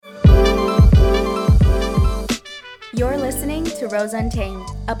listening to Rose Untamed,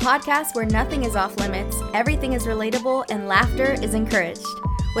 a podcast where nothing is off limits, everything is relatable, and laughter is encouraged.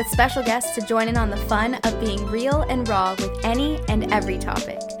 With special guests to join in on the fun of being real and raw with any and every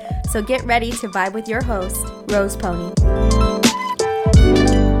topic. So get ready to vibe with your host, Rose Pony.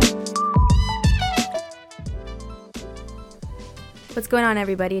 What's going on,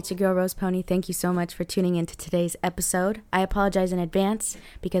 everybody? It's your girl, Rose Pony. Thank you so much for tuning into today's episode. I apologize in advance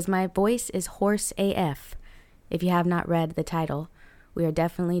because my voice is hoarse AF. If you have not read the title, we are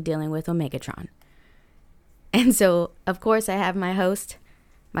definitely dealing with Omegatron. And so, of course, I have my host,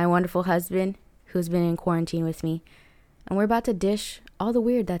 my wonderful husband, who's been in quarantine with me. And we're about to dish all the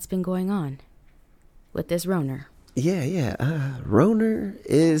weird that's been going on with this Roner. Yeah. Roner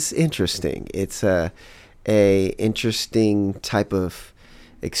is interesting. It's a interesting type of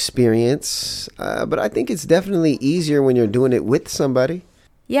experience, but I think it's definitely easier when you're doing it with somebody.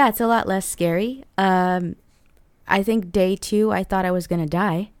 Yeah, it's a lot less scary. I think day 2, I thought I was going to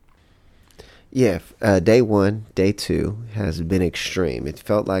die. Yeah, day 1, day 2 has been extreme. It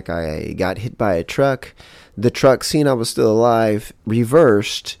felt like I got hit by a truck. The truck, seeing I was still alive,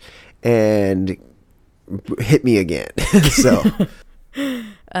 reversed and hit me again. So...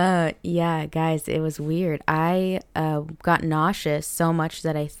 Yeah, guys, it was weird. I got nauseous so much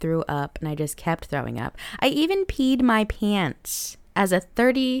that I threw up, and I just kept throwing up. I even peed my pants as a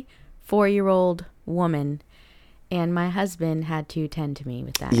 34-year-old woman, and my husband had to tend to me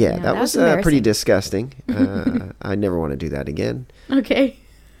with that. Yeah, that was pretty disgusting. I never want to do that again. Okay.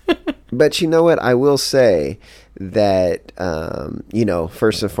 But you know what? I will say that,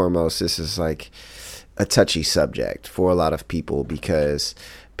 first and foremost, this is like a touchy subject for a lot of people because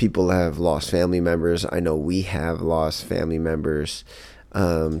people have lost family members. I know we have lost family members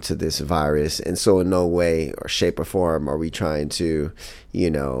to this virus. And so in no way or shape or form are we trying to,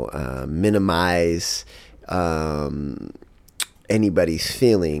 minimize anybody's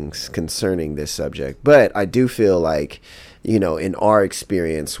feelings concerning this subject. But I do feel like, in our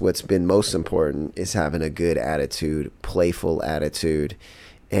experience, what's been most important is having a good attitude, playful attitude.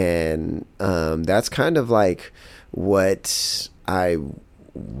 And that's kind of like what I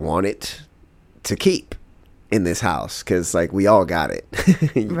wanted to keep in this house because, like, we all got it.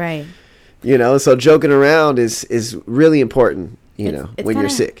 Right. So joking around is really important, when you're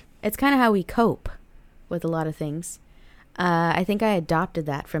sick. It's kind of how we cope with a lot of things. I think I adopted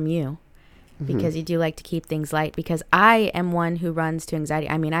that from you because you do like to keep things light because I am one who runs to anxiety.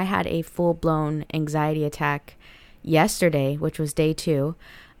 I mean, I had a full-blown anxiety attack yesterday, which was day 2,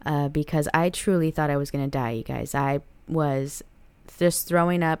 because I truly thought I was going to die, you guys. I was just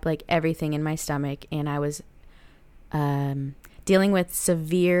throwing up like everything in my stomach, and I was dealing with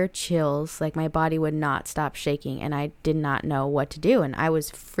severe chills. Like my body would not stop shaking, and I did not know what to do, and I was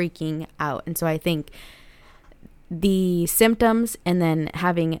freaking out. And so I think the symptoms and then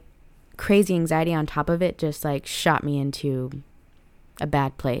having crazy anxiety on top of it just like shot me into a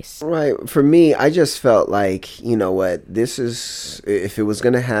bad place. Right. For me, I just felt like, this is, if it was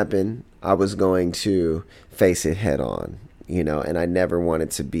going to happen, I was going to face it head on, and I never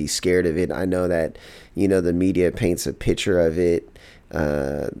wanted to be scared of it. I know that, the media paints a picture of it.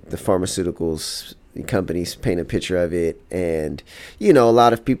 The pharmaceuticals companies paint a picture of it. And, a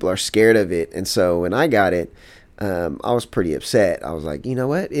lot of people are scared of it. And so when I got it, I was pretty upset. I was like, you know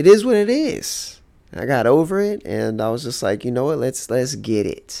what? It is what it is. I got over it, and I was just like, you know what? Let's get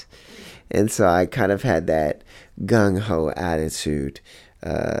it. And so I kind of had that gung-ho attitude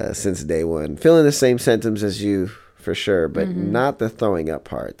since day 1. Feeling the same symptoms as you, for sure, but not the throwing up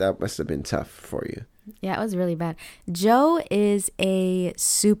part. That must have been tough for you. Yeah, it was really bad. Joe is a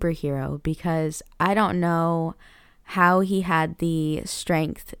superhero because I don't know how he had the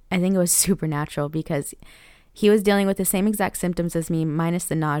strength. I think it was supernatural because he was dealing with the same exact symptoms as me, minus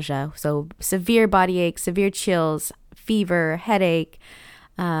the nausea. So severe body ache, severe chills, fever, headache,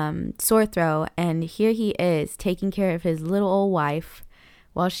 sore throat. And here he is taking care of his little old wife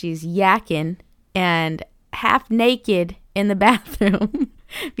while she's yakking and half naked in the bathroom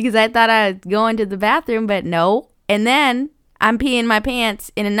because I thought I was going to the bathroom, but no. And then I'm peeing my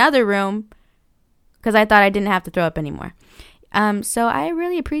pants in another room because I thought I didn't have to throw up anymore. So I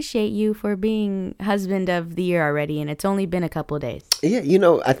really appreciate you for being husband of the year already, and it's only been a couple of days.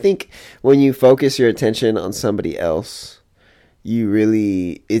 Yeah, I think when you focus your attention on somebody else,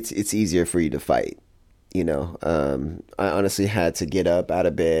 it's easier for you to fight. I honestly had to get up out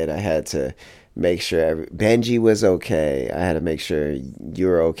of bed. I had to make sure Benji was okay. I had to make sure you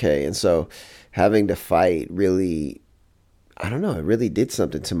were okay. And so having to fight really, I don't know, it really did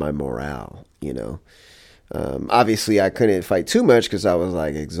something to my morale, Obviously, I couldn't fight too much because I was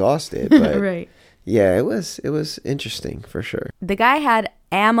like exhausted. But right. Yeah, it was interesting for sure. The guy had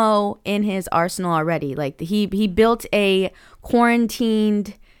ammo in his arsenal already. Like he built a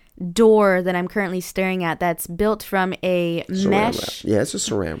quarantined door that I'm currently staring at that's built from a Saran mesh. wrap. Yeah, it's a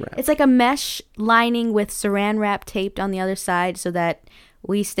saran wrap. It's like a mesh lining with saran wrap taped on the other side so that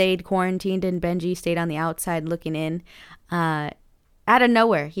we stayed quarantined and Benji stayed on the outside looking in. Out of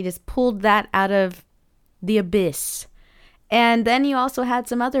nowhere, he just pulled that out of the abyss. And then you also had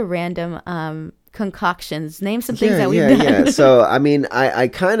some other random concoctions. Name some things that we've done. Yeah. So, I mean, I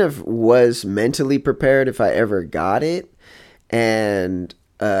kind of was mentally prepared if I ever got it. And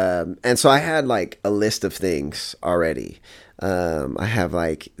so I had like a list of things already. I have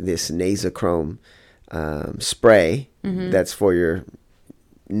like this nasochrome spray that's for your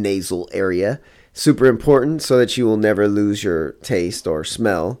nasal area. Super important so that you will never lose your taste or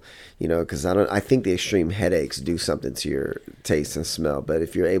smell, because I think the extreme headaches do something to your taste and smell. But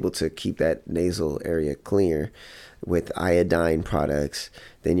if you're able to keep that nasal area clear with iodine products,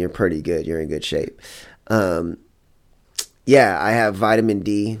 then you're pretty good. You're in good shape. Yeah, I have vitamin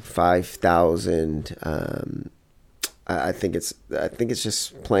D 5,000. I think it's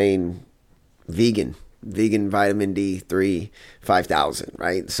just plain vegan vitamin D3 5,000,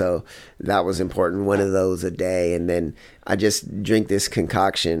 right? So that was important. One of those a day, and then I just drink this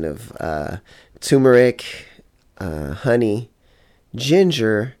concoction of turmeric, honey,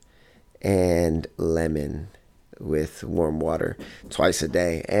 ginger, and lemon with warm water twice a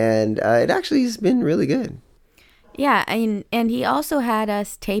day, and it actually has been really good. Yeah, and he also had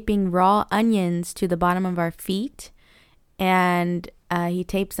us taping raw onions to the bottom of our feet, and he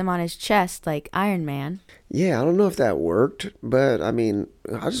tapes them on his chest like Iron Man. Yeah, I don't know if that worked, but I mean,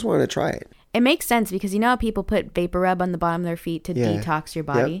 I just wanted to try it. It makes sense because how people put vapor rub on the bottom of their feet to detox your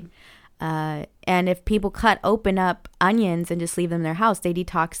body. Yep. And if people open up onions and just leave them in their house, they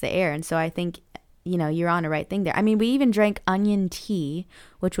detox the air. And so I think, you're on the right thing there. I mean, we even drank onion tea,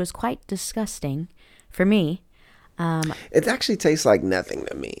 which was quite disgusting for me. It actually tastes like nothing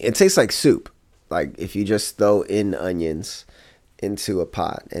to me. It tastes like soup. Like if you just throw in onions into a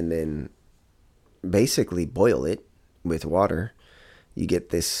pot and then basically boil it with water, you get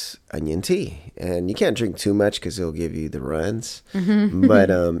this onion tea. And you can't drink too much because it'll give you the runs. Mm-hmm. But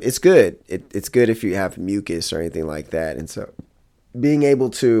it's good. It's good if you have mucus or anything like that. And so being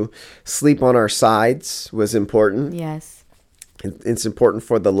able to sleep on our sides was important. Yes. It's important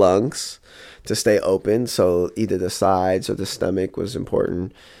for the lungs to stay open. So either the sides or the stomach was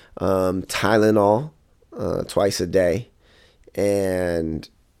important. Tylenol twice a day. And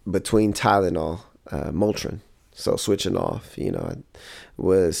between Tylenol, Motrin. So switching off,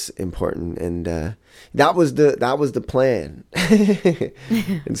 was important. And that was the plan.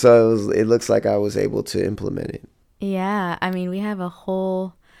 And so it looks like I was able to implement it. Yeah. I mean, we have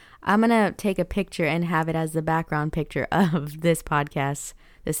I'm going to take a picture and have it as the background picture of this podcast,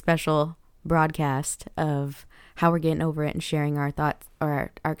 this special broadcast of how we're getting over it and sharing our thoughts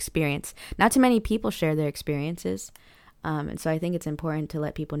or our experience. Not too many people share their experiences. And so I think it's important to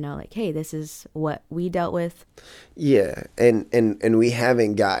let people know, like, hey, this is what we dealt with. Yeah. And we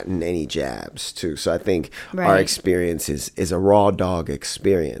haven't gotten any jabs too. So I think our experience is a raw dog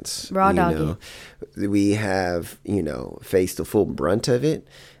experience. Raw doggy. We have, faced the full brunt of it.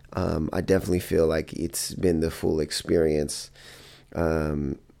 I definitely feel like it's been the full experience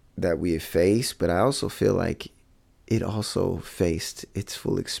that we have faced, but I also feel like it also faced its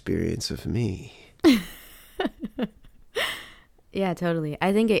full experience of me. Yeah, totally.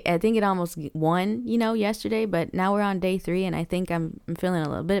 I think it almost won, yesterday, but now we're on day 3, and I think I'm feeling a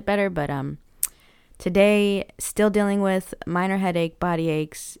little bit better. But today, still dealing with minor headache, body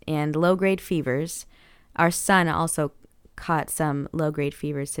aches, and low-grade fevers. Our son also caught some low-grade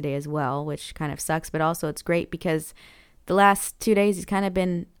fevers today as well, which kind of sucks. But also, it's great because the last 2 days he's kind of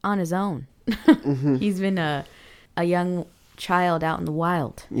been on his own. Mm-hmm. He's been a young child out in the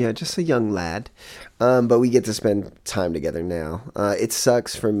wild. Yeah, just a young lad. But we get to spend time together now. It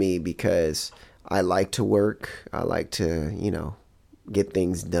sucks for me because I like to work. I like to, get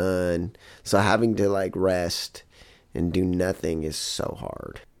things done. So having to rest and do nothing is so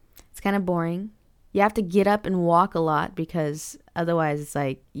hard. It's kind of boring. You have to get up and walk a lot because otherwise it's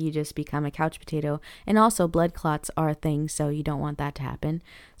like you just become a couch potato. And also blood clots are a thing, so you don't want that to happen.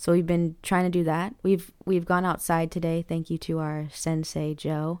 So we've been trying to do that. We've gone outside today. Thank you to our sensei,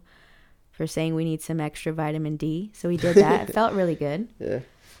 Joe, for saying we need some extra vitamin D. So we did that. It felt really good. Yeah,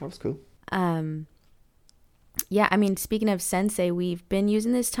 that was cool. Yeah, I mean, speaking of sensei, we've been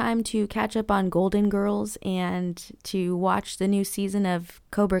using this time to catch up on Golden Girls and to watch the new season of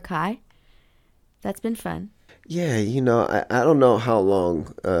Cobra Kai. That's been fun. Yeah, I don't know how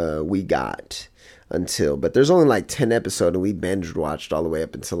long we got, but there's only like 10 episodes, and we binge watched all the way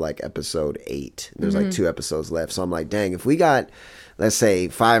up until like episode 8. There's like 2 episodes left. So I'm like, dang, if we got, let's say,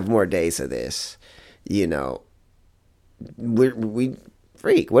 5 more days of this, you know, we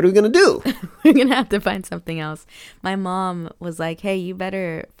freak, what are we gonna do? We're gonna have to find something else. My mom was like, hey, you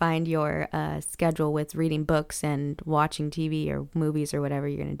better find your schedule with reading books and watching TV or movies or whatever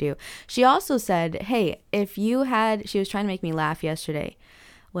you're gonna do. She also said, hey, if you had, she was trying to make me laugh yesterday.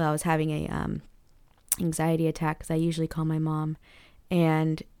 Well, I was having a anxiety attack because I usually call my mom,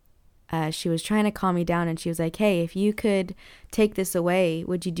 and she was trying to calm me down, and she was like, hey, if you could take this away,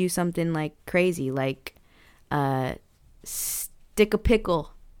 would you do something like crazy, like stick a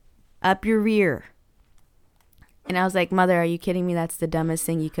pickle up your rear? And I was like, Mother, are you kidding me? That's the dumbest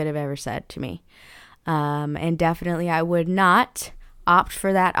thing you could have ever said to me. And definitely I would not opt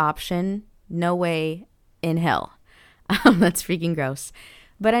for that option. No way in hell. That's freaking gross.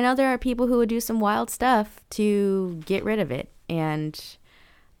 But I know there are people who would do some wild stuff to get rid of it. And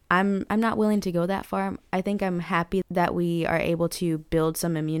I'm not willing to go that far. I think I'm happy that we are able to build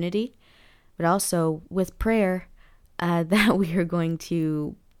some immunity, but also with prayer, that we are going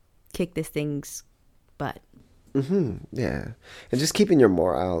to kick this thing's butt. Yeah, and just keeping your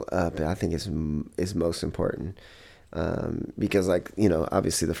morale up, I think is most important, because, like, you know,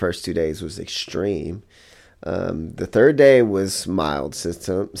 obviously the first 2 days was extreme. The third day was mild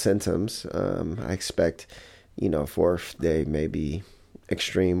symptoms. I expect, you know, 4th day may be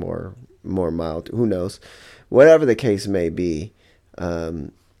extreme or more mild. Who knows? Whatever the case may be,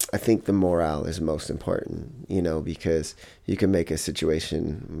 I think the morale is most important, you know, because you can make a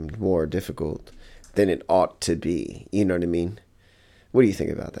situation more difficult than it ought to be. You know what I mean? What do you think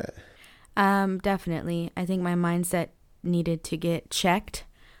about that? Definitely. I think my mindset needed to get checked.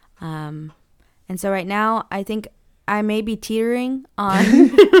 And so right now, I think I may be teetering on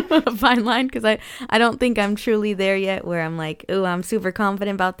a fine line, because I don't think I'm truly there yet where I'm like, ooh, I'm super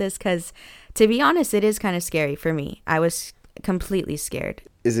confident about this, because to be honest, it is kind of scary for me. I was completely scared.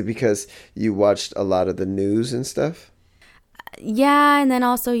 Is it because you watched a lot of the news and stuff? Yeah, and then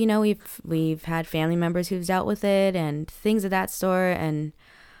also, you know, we've had family members who've dealt with it and things of that sort, and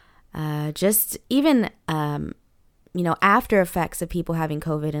just even you know, after effects of people having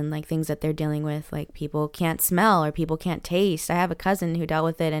COVID and like things that they're dealing with, like people can't smell or people can't taste. I have a cousin who dealt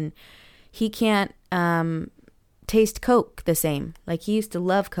with it, and he can't taste Coke the same. Like, he used to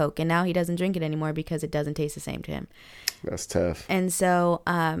love Coke, and now he doesn't drink it anymore because it doesn't taste the same to him. That's tough. And so,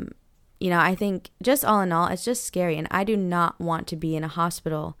 you know, I think just all in all, it's just scary. And I do not want to be in a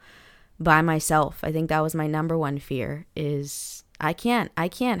hospital by myself. I think that was my number one fear, is I can't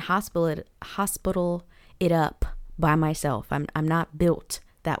hospital it up by myself. I'm not built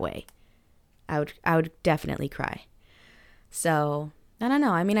that way. I would definitely cry. So I don't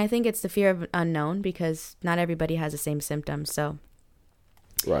know. I mean, I think it's the fear of unknown, because not everybody has the same symptoms. So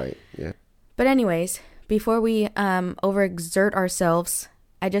Right. Yeah. But anyways, before we overexert ourselves,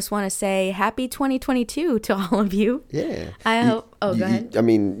 I just want to say happy 2022 to all of you. Yeah. I hope. Oh, go ahead. I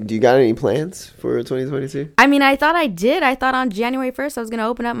mean, do you got any plans for 2022? I mean, I thought I did. I thought on January 1st I was going to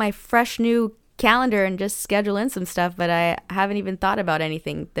open up my fresh new calendar and just schedule in some stuff, but I haven't even thought about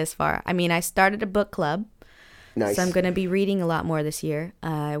anything this far. I mean, I started a book club. Nice. So I'm going to be reading a lot more this year.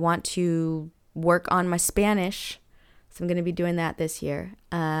 I want to work on my Spanish, so I'm going to be doing that this year.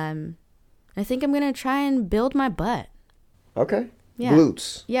 I think I'm going to try and build my butt. Okay. Yeah.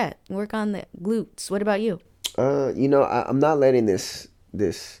 Glutes. Yeah, work on the glutes. What about you? You know, I'm not letting this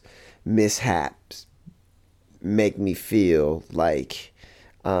mishaps make me feel like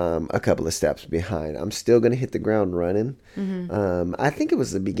a couple of steps behind. I'm still going to hit the ground running. Mm-hmm. I think it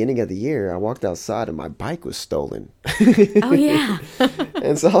was the beginning of the year. I walked outside and my bike was stolen. Oh, yeah.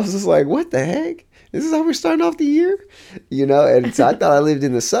 And so I was just like, what the heck? This is how we're starting off the year? You know, and so I thought I lived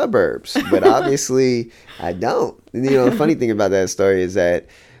in the suburbs, but obviously I don't. You know, the funny thing about that story is that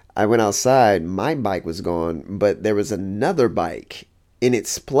I went outside, my bike was gone, but there was another bike in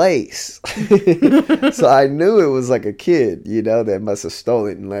its place. So I knew it was like a kid, you know, that must have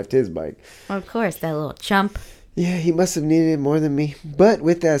stolen it and left his bike. Of course, that little chump. Yeah, he must have needed it more than me. But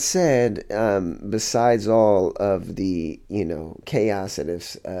with that said, besides all of the, you know, chaos that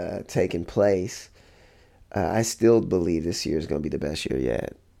has taken place, I still believe this year is going to be the best year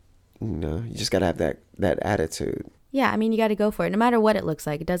yet. You know, you just got to have that attitude. Yeah, I mean, you got to go for it. No matter what it looks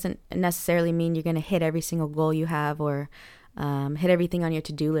like. It doesn't necessarily mean you're going to hit every single goal you have or hit everything on your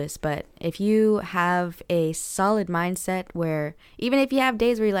to-do list. But if you have a solid mindset where even if you have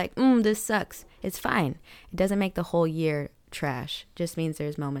days where you're like, this sucks, it's fine. It doesn't make the whole year trash. It just means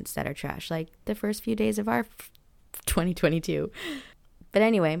there's moments that are trash, like the first few days of our 2022. But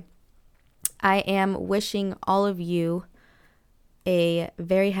anyway, I am wishing all of you a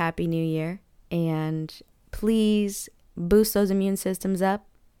very happy new year, and please boost those immune systems up.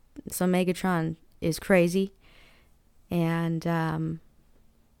 So Megatron is crazy, and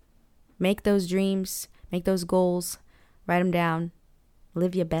make those dreams, make those goals, write them down,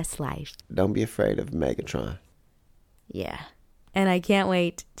 live your best life. Don't be afraid of Megatron. Yeah. And I can't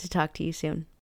wait to talk to you soon.